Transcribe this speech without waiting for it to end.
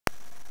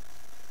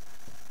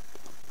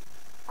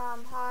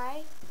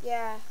hi.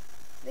 Yeah,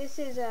 this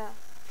is a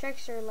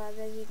trickster love,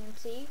 as you can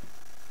see.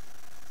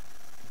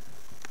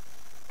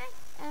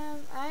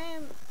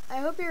 I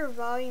hope your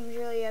volume's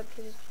really up,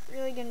 because it's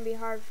really gonna be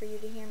hard for you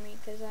to hear me,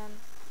 because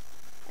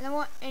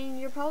and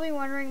you're probably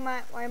wondering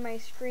why my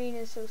screen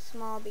is so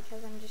small,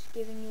 because I'm just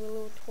giving you a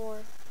little tour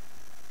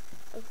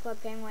of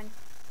Club Penguin.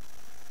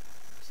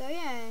 So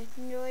yeah,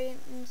 enjoy it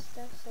and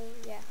stuff. So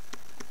yeah,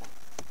 okay.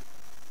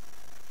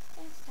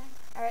 Dance time.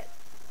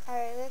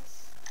 Alright,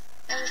 let's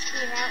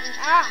ski mountain.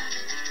 Ah!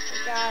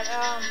 Oh god,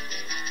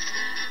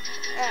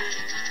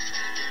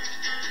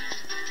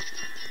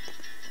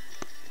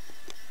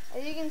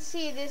 As you can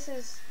see, this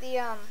is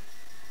the,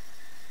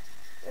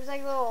 there's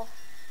like a little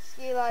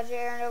ski lodge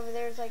there, and over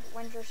there's like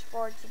winter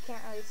sports. You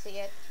can't really see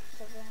it. It's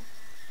over there.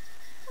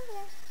 Over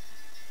there.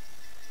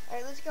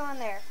 Alright, let's go in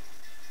there.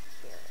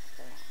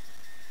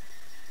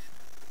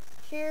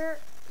 Here,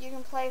 you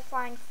can play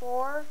Find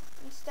Four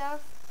and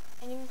stuff,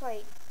 and you can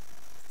play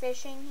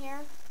fishing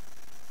here.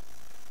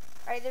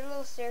 Alright, there's a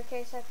little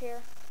staircase up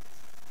here.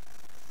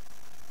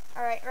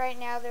 Alright, right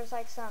now there's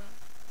like some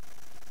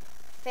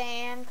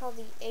fan called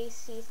the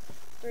AC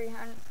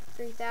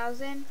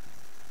 3000.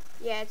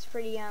 Yeah, it's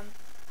pretty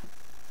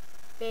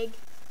big.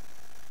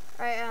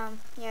 Alright,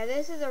 yeah,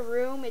 this is a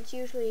room. It's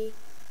usually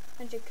a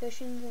bunch of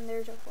cushions, and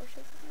there's a horse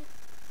over there.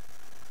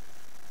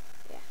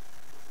 Yeah.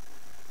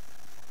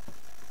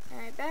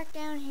 Alright, back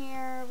down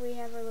here we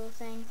have our little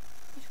thing.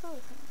 I should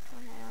probably put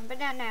my hat on, but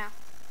not now.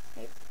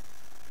 Maybe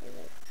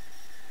later.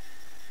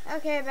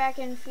 Okay, back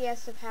in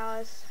Fiesta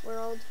Palace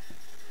World.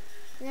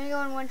 We're gonna go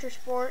on Winter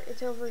Sport.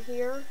 It's over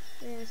here.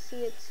 You're gonna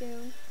see it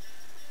soon.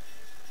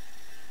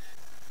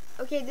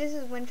 Okay, this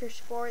is Winter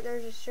Sport.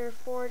 There's a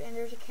surfboard, and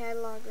there's a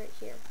catalog right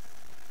here.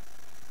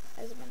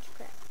 There's a bunch of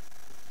crap.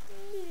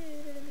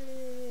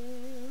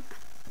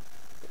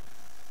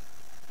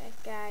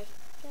 That guy.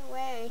 Get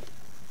away.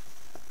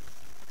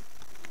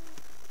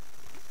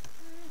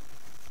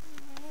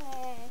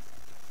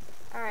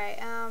 Alright,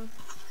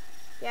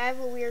 yeah, I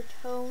have a weird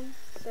tone,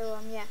 so,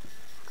 yeah.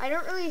 I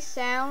don't really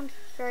sound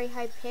very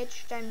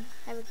high-pitched. I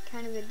have a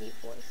kind of a deep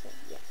voice, so,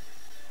 yeah.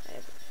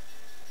 Whatever.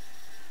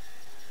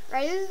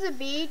 Right, this is a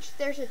beach.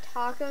 There's a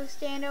taco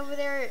stand over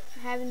there. It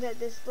happens at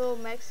this little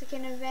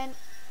Mexican event.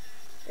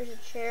 There's a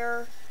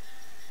chair,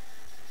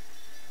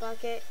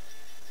 bucket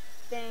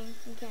thing.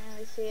 You can't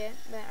really see it,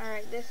 but,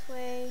 alright, this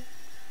way.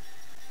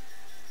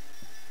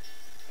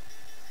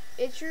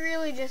 It's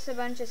really just a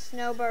bunch of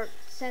snow, but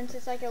since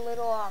it's like a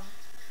little,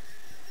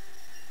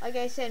 like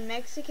I said,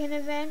 Mexican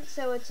event,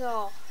 so it's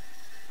all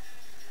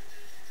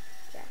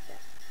jacked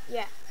up.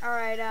 Yeah,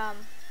 alright,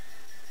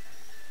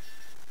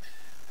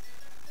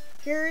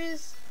 here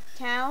is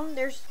town.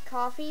 There's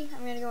coffee.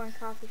 I'm gonna go in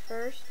coffee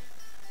first.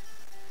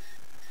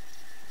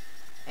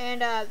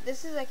 And,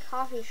 this is a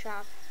coffee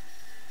shop.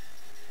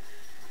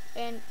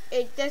 And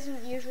it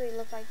doesn't usually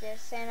look like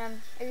this.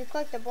 And, if you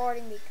click the board,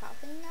 it can be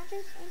coffee,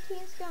 nachos, and tea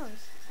and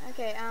scones.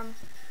 Okay,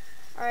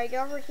 alright,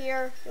 go over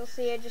here. You'll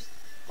see it. Just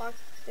walk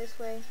this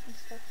way and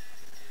stuff.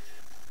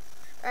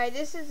 Alright,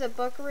 this is a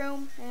book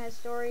room. It has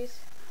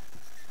stories.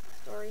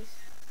 Boring.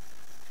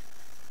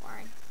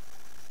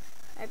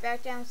 Alright,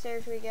 back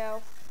downstairs we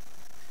go.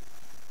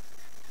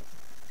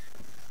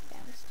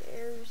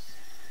 Downstairs.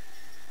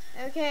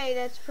 Okay,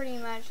 that's pretty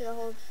much the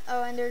whole...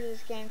 Oh, and there's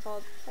this game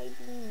called Play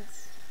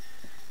Beans.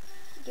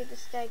 You get to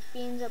stack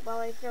beans up while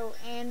I throw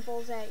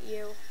anvils at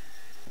you.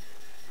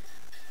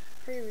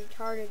 Pretty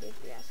retarded if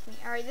you ask me.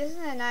 Alright, this is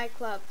a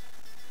nightclub.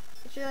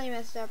 It's really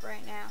messed up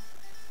right now.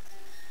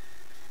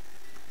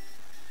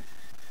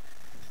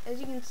 As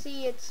you can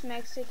see, it's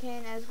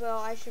Mexican as well.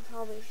 I should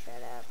probably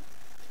shut up.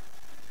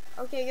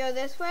 Okay, go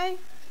this way.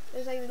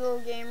 There's like a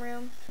little game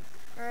room.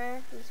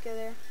 Alright, let's go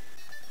there.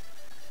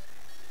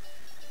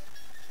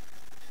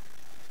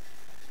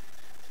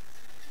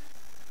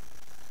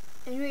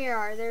 And here we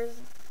are. There's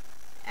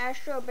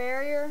Astro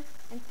Barrier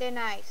and Thin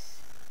Ice.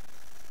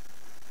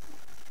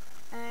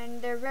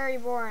 And they're very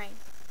boring,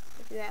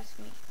 if you ask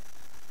me.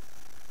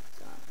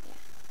 So,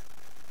 yeah.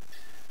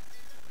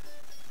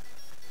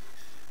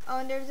 Oh,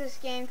 and there's this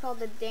game called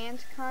the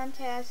Dance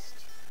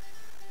Contest.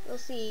 You'll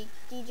see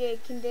DJ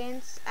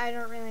Condense. I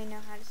don't really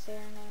know how to say her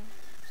name.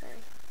 Sorry.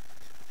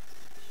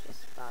 It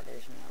just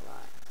bothers me a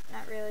lot.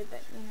 Not really,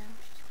 but, you know.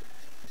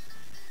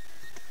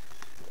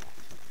 Yeah.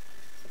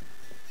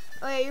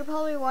 Oh, yeah, you're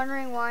probably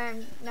wondering why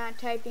I'm not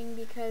typing,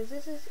 because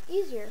this is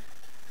easier.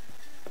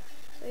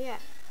 So, yeah.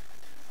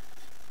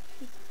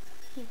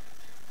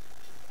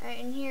 Alright,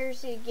 and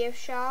here's the gift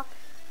shop.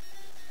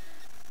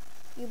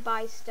 You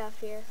buy stuff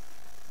here.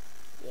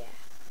 Yeah.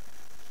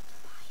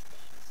 Buy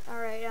things.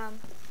 Alright,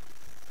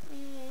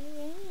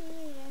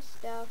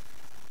 stuff.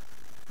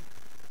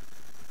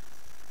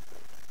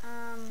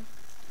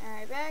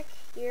 Alright, back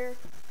here.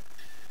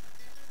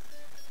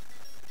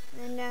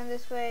 And then down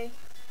this way.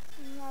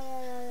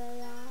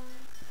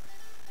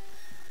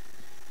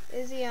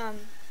 Is the,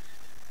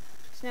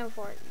 snow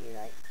fort you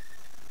like.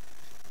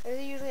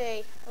 There's usually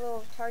a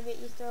little target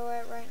you throw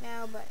at right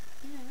now, but,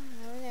 you know,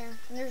 over there.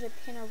 And there's a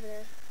pin over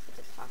there with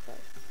a taco.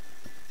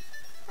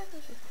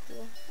 Tacos are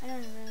cool. I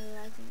don't really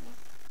like them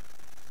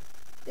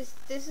though.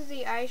 This is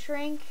the ice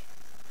rink.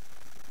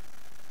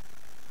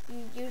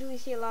 You usually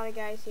see a lot of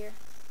guys here.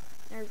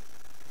 They're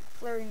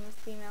flirting with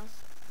females.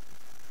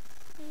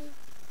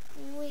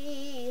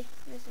 This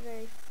is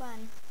very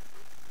fun.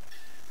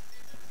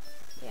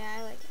 Yeah,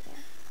 I like it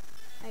there.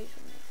 I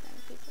usually make fun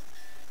of people.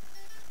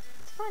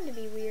 It's fun to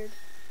be weird.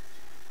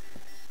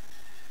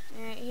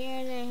 Alright,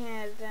 here they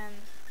have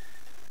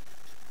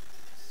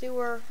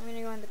sewer. I'm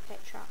gonna go in the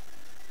pet shop.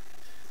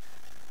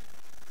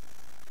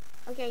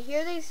 Okay,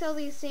 here they sell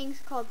these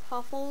things called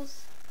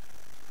puffles.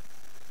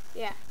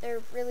 Yeah,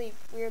 they're really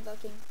weird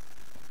looking.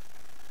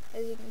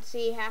 As you can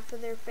see, half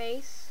of their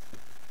face.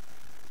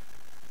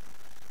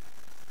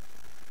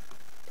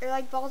 They're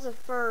like balls of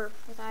fur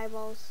with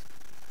eyeballs.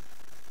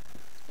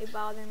 They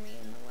bother me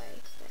in the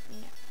way, but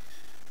you know.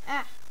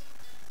 Ah!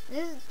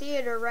 This is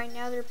theater. Right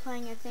now they're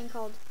playing a thing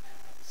called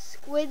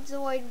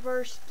Squidzoid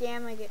versus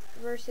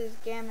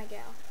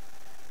Gamagal.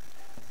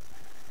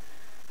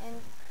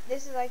 And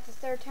this is like the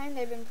third time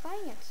they've been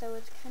playing it, so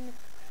it's kind of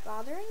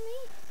bothering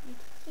me and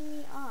kicking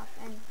me off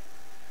and,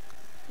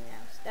 you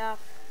know, stuff.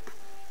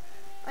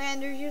 Oh yeah,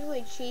 and there's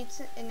usually cheats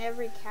in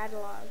every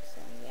catalog,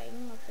 so yeah, you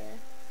can look there.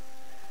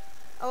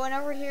 Oh, and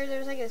over here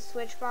there's like a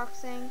switch box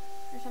thing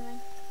or something.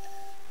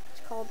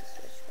 It's called the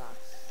switch box.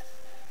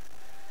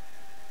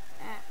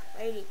 Ah,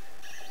 lady.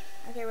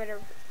 Okay,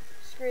 whatever.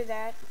 Screw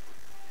that.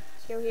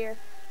 Let's go here.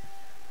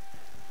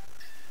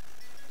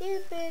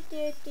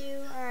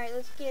 Alright,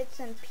 let's get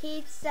some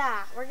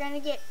pizza. We're gonna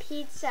get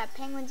pizza.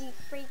 Penguins eat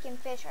freaking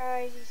fish.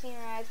 Oh, as you've seen,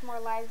 it's more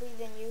lively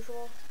than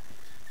usual.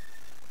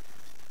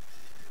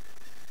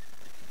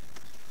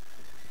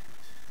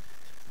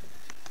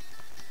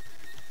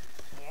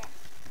 Yeah.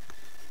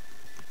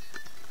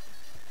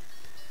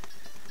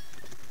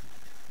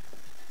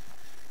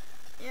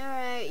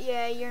 Alright,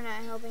 yeah, you're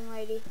not helping,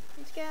 lady.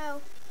 Let's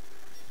go.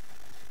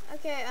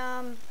 Okay,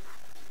 alright,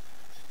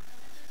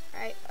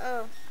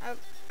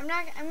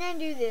 I'm gonna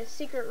do this,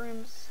 secret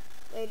rooms,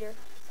 later.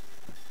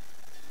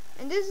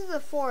 And this is the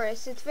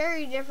forest. It's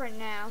very different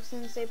now,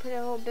 since they put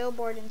a whole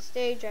billboard and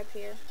stage up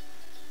here,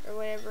 or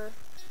whatever.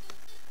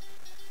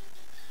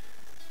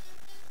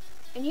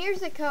 And here's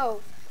the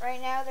cove.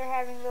 Right now they're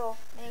having little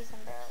mini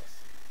sombreros.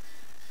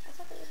 I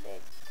thought they were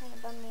big, kind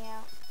of bummed me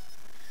out.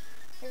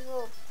 Here's a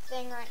little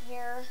thing right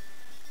here.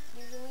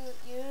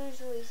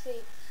 Usually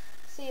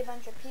see a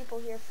bunch of people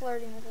here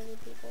flirting with other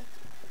people.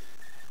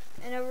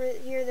 And over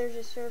here there's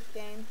a surf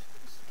game.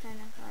 It's kind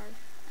of hard.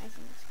 I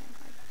think it's kind of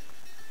hard.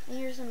 And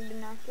here's some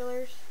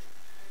binoculars.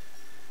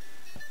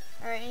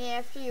 Alright, and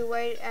yeah,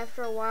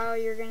 after a while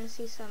you're gonna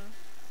see some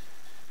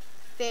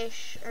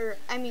fish,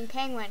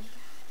 penguin,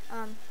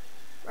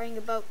 riding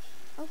a boat.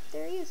 Oh,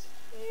 there he is.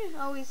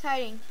 Oh, he's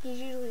hiding. He's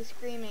usually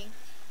screaming.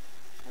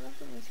 I love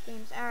when he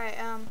screams. Alright,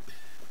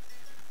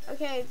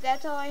 okay,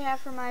 that's all I have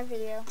for my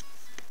video.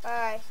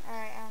 Bye.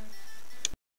 Alright,